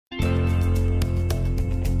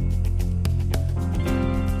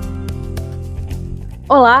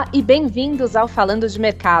Olá e bem-vindos ao Falando de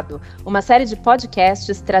Mercado, uma série de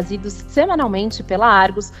podcasts trazidos semanalmente pela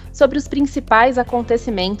Argus sobre os principais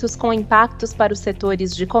acontecimentos com impactos para os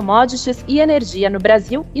setores de commodities e energia no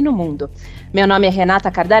Brasil e no mundo. Meu nome é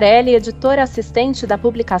Renata Cardarelli, editora assistente da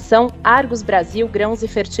publicação Argus Brasil Grãos e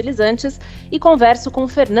Fertilizantes, e converso com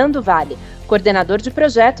Fernando Valle, coordenador de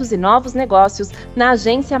projetos e novos negócios na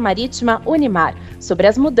agência marítima Unimar, sobre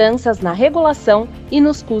as mudanças na regulação e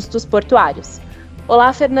nos custos portuários.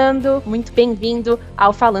 Olá, Fernando, muito bem-vindo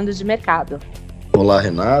ao Falando de Mercado. Olá,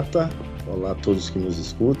 Renata. Olá a todos que nos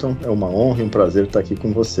escutam. É uma honra e um prazer estar aqui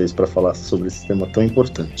com vocês para falar sobre esse tema tão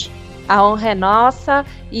importante. A honra é nossa.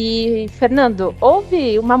 E, Fernando,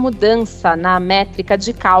 houve uma mudança na métrica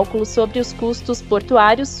de cálculo sobre os custos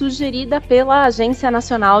portuários sugerida pela Agência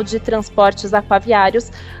Nacional de Transportes Aquaviários,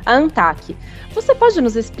 a ANTAQ. Você pode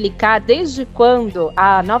nos explicar desde quando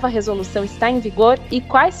a nova resolução está em vigor e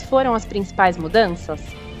quais foram as principais mudanças?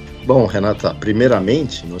 Bom, Renata,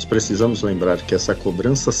 primeiramente, nós precisamos lembrar que essa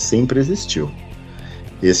cobrança sempre existiu.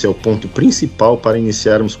 Esse é o ponto principal para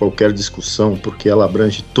iniciarmos qualquer discussão, porque ela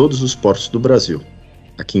abrange todos os portos do Brasil.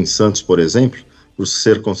 Aqui em Santos, por exemplo, por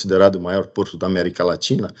ser considerado o maior porto da América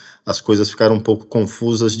Latina, as coisas ficaram um pouco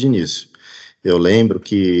confusas de início. Eu lembro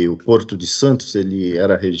que o Porto de Santos ele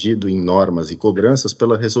era regido em normas e cobranças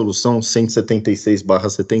pela Resolução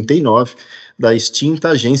 176/79 da extinta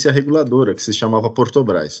agência reguladora, que se chamava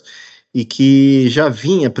Portobras, e que já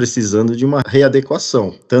vinha precisando de uma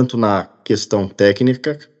readequação, tanto na questão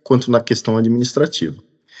técnica quanto na questão administrativa.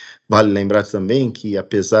 Vale lembrar também que,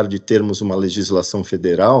 apesar de termos uma legislação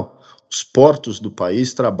federal, os portos do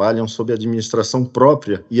país trabalham sob administração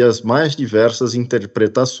própria e as mais diversas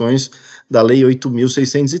interpretações da Lei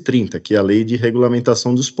 8.630, que é a Lei de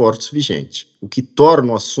Regulamentação dos Portos vigente, o que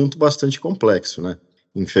torna o assunto bastante complexo, né?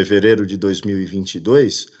 Em fevereiro de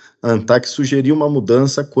 2022, a ANTAQ sugeriu uma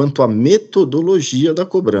mudança quanto à metodologia da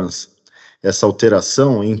cobrança. Essa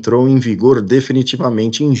alteração entrou em vigor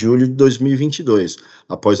definitivamente em julho de 2022,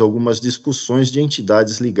 após algumas discussões de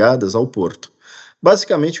entidades ligadas ao porto.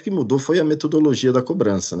 Basicamente, o que mudou foi a metodologia da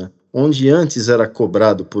cobrança, né? Onde antes era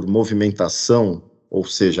cobrado por movimentação, ou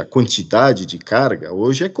seja, a quantidade de carga,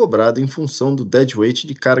 hoje é cobrado em função do deadweight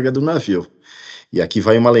de carga do navio. E aqui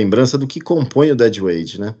vai uma lembrança do que compõe o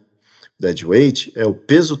deadweight, né? O deadweight é o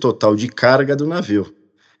peso total de carga do navio.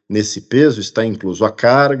 Nesse peso está incluso a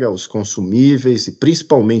carga, os consumíveis e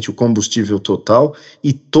principalmente o combustível total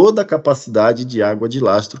e toda a capacidade de água de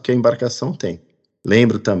lastro que a embarcação tem.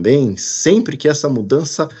 Lembro também sempre que essa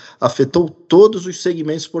mudança afetou todos os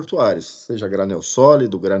segmentos portuários, seja granel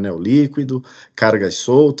sólido, granel líquido, cargas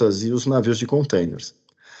soltas e os navios de containers.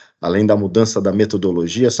 Além da mudança da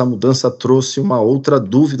metodologia, essa mudança trouxe uma outra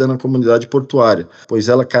dúvida na comunidade portuária, pois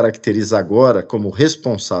ela caracteriza agora como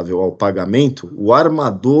responsável ao pagamento o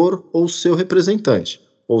armador ou seu representante,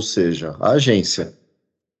 ou seja, a agência.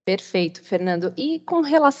 Perfeito, Fernando. E com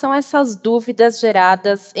relação a essas dúvidas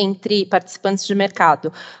geradas entre participantes de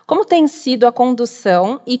mercado, como tem sido a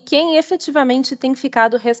condução e quem efetivamente tem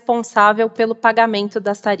ficado responsável pelo pagamento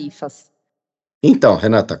das tarifas? Então,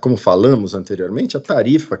 Renata, como falamos anteriormente, a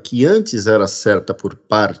tarifa, que antes era certa por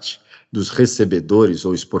parte dos recebedores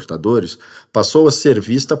ou exportadores, passou a ser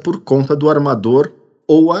vista por conta do armador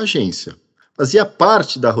ou a agência. Fazia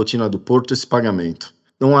parte da rotina do porto esse pagamento.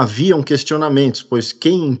 Não haviam questionamentos, pois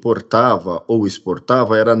quem importava ou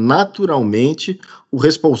exportava era naturalmente o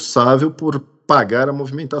responsável por pagar a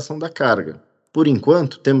movimentação da carga. Por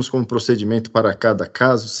enquanto, temos como procedimento para cada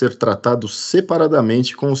caso ser tratado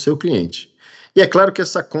separadamente com o seu cliente. E é claro que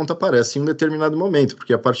essa conta aparece em um determinado momento,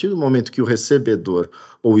 porque a partir do momento que o recebedor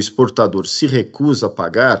ou o exportador se recusa a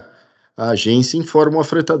pagar, a agência informa o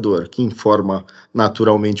afretador, que informa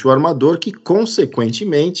naturalmente o armador, que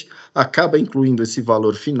consequentemente acaba incluindo esse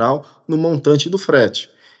valor final no montante do frete,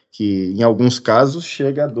 que em alguns casos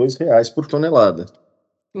chega a R$2 por tonelada.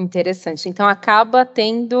 Interessante. Então, acaba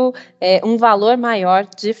tendo um valor maior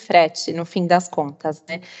de frete, no fim das contas,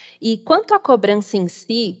 né? E quanto à cobrança em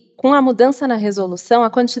si, com a mudança na resolução, a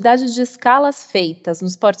quantidade de escalas feitas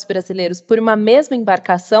nos portos brasileiros por uma mesma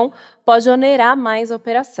embarcação pode onerar mais a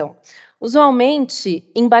operação. Usualmente,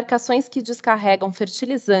 embarcações que descarregam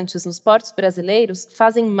fertilizantes nos portos brasileiros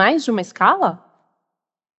fazem mais de uma escala?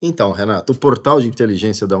 Então, Renato, o portal de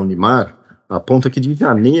inteligência da Unimar aponta que de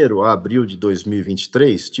janeiro a abril de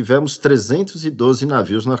 2023 tivemos 312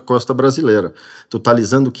 navios na costa brasileira,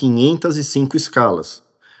 totalizando 505 escalas.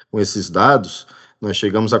 Com esses dados, nós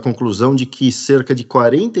chegamos à conclusão de que cerca de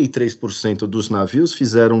 43% dos navios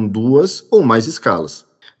fizeram 2 ou mais escalas.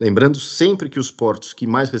 Lembrando sempre que os portos que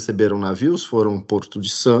mais receberam navios foram o Porto de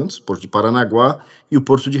Santos, Porto de Paranaguá e o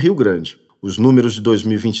Porto de Rio Grande. Os números de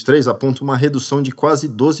 2023 apontam uma redução de quase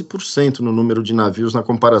 12% no número de navios na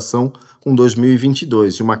comparação com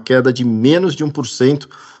 2022 e uma queda de menos de 1%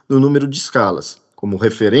 no número de escalas. Como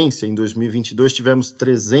referência, em 2022 tivemos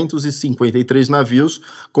 353 navios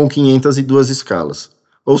com 502 escalas.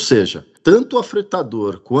 Ou seja, tanto o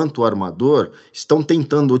afretador quanto o armador estão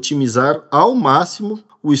tentando otimizar ao máximo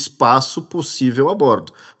o espaço possível a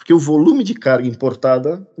bordo, porque o volume de carga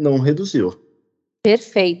importada não reduziu.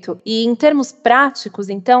 Perfeito. E em termos práticos,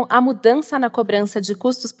 então, a mudança na cobrança de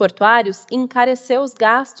custos portuários encareceu os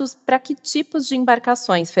gastos para que tipos de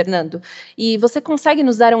embarcações, Fernando? E você consegue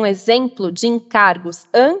nos dar um exemplo de encargos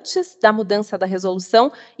antes da mudança da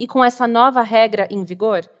resolução e com essa nova regra em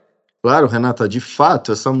vigor? Claro, Renata, de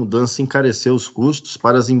fato, essa mudança encareceu os custos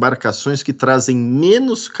para as embarcações que trazem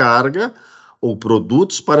menos carga ou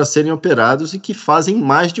produtos para serem operados e que fazem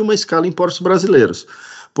mais de uma escala em portos brasileiros.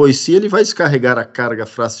 Pois se ele vai descarregar a carga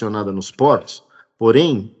fracionada nos portos,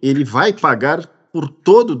 porém, ele vai pagar por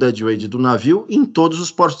todo o deadweight do navio em todos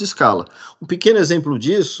os portos de escala. Um pequeno exemplo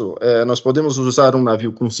disso, nós podemos usar um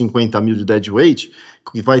navio com 50 mil de deadweight,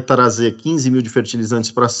 que vai trazer 15 mil de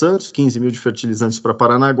fertilizantes para Santos, 15 mil de fertilizantes para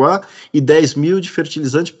Paranaguá e 10 mil de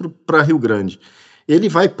fertilizantes para Rio Grande. Ele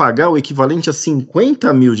vai pagar o equivalente a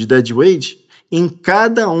 50 mil de deadweight em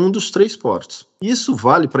cada um dos 3 portos. Isso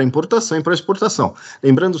vale para importação e para exportação.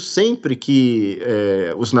 Lembrando sempre que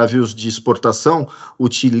os navios de exportação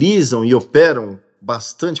utilizam e operam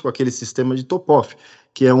bastante com aquele sistema de top-off,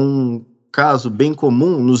 que é um caso bem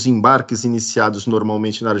comum nos embarques iniciados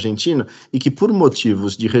normalmente na Argentina e que, por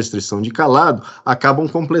motivos de restrição de calado, acabam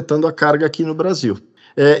completando a carga aqui no Brasil.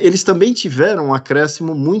 Eles também tiveram um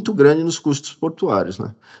acréscimo muito grande nos custos portuários,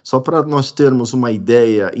 né? Só para nós termos uma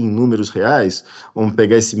ideia em números reais, vamos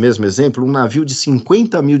pegar esse mesmo exemplo, um navio de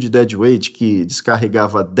 50 mil de deadweight que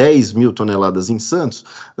descarregava 10 mil toneladas em Santos,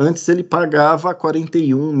 antes ele pagava R$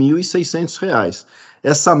 41.600.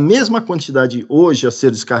 Essa mesma quantidade hoje a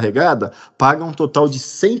ser descarregada paga um total de R$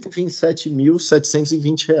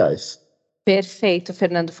 127.720. Perfeito,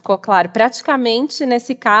 Fernando, ficou claro. Praticamente,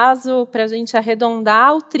 nesse caso, para a gente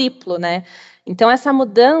arredondar, o triplo, né? Então, essa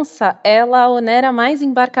mudança, ela onera mais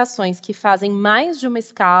embarcações que fazem mais de uma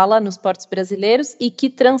escala nos portos brasileiros e que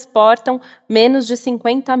transportam menos de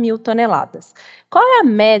 50 mil toneladas. Qual é a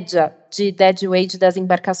média de deadweight das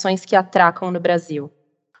embarcações que atracam no Brasil?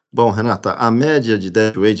 Bom, Renata, a média de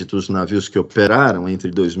deadweight dos navios que operaram entre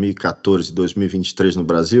 2014 e 2023 no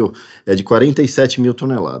Brasil é de 47 mil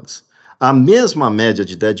toneladas. A mesma média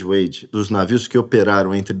de deadweight dos navios que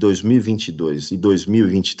operaram entre 2022 e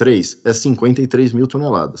 2023 é 53 mil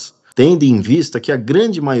toneladas, tendo em vista que a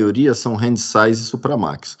grande maioria são handysize e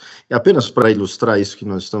supramax. E apenas para ilustrar isso que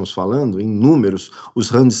nós estamos falando, em números,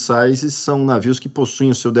 os handysize são navios que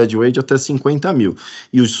possuem o seu deadweight até 50 mil,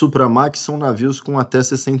 e os supramax são navios com até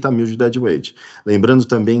 60 mil de deadweight. Lembrando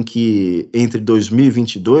também que entre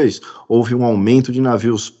 2022 houve um aumento de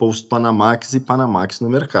navios post-Panamax e Panamax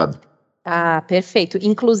no mercado. Ah, perfeito.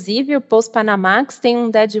 Inclusive, o Post-Panamax tem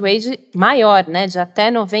um deadweight maior, né, de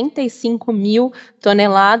até 95 mil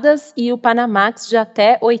toneladas e o Panamax de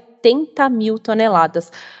até 80 mil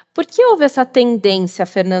toneladas. Por que houve essa tendência,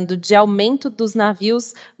 Fernando, de aumento dos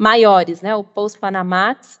navios maiores, né, o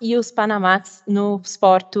Post-Panamax e os Panamax nos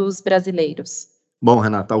portos brasileiros? Bom,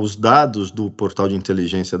 Renata, os dados do portal de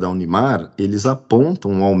inteligência da Unimar, eles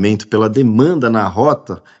apontam um aumento pela demanda na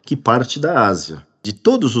rota que parte da Ásia. De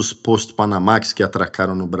todos os post-Panamax que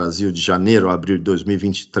atracaram no Brasil de janeiro a abril de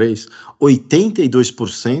 2023,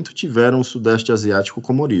 82% tiveram o Sudeste Asiático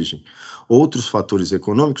como origem. Outros fatores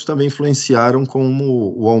econômicos também influenciaram,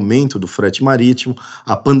 como o aumento do frete marítimo,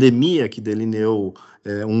 a pandemia que delineou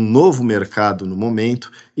um novo mercado no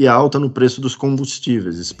momento e a alta no preço dos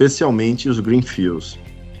combustíveis, especialmente os green fuels.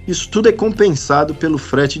 Isso tudo é compensado pelo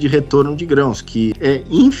frete de retorno de grãos, que é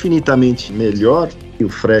infinitamente melhor que o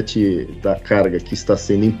frete da carga que está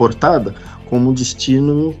sendo importada como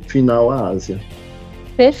destino final à Ásia.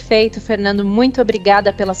 Perfeito, Fernando. Muito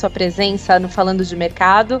obrigada pela sua presença no Falando de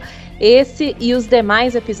Mercado. Esse e os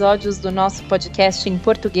demais episódios do nosso podcast em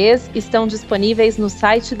português estão disponíveis no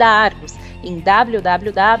site da Argus, em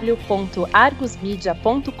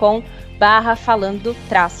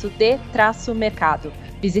www.argusmedia.com/falando-de-mercado.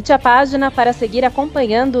 Visite a página para seguir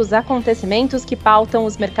acompanhando os acontecimentos que pautam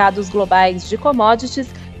os mercados globais de commodities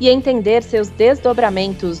e entender seus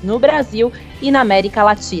desdobramentos no Brasil e na América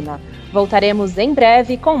Latina. Voltaremos em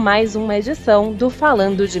breve com mais uma edição do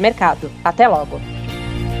Falando de Mercado. Até logo!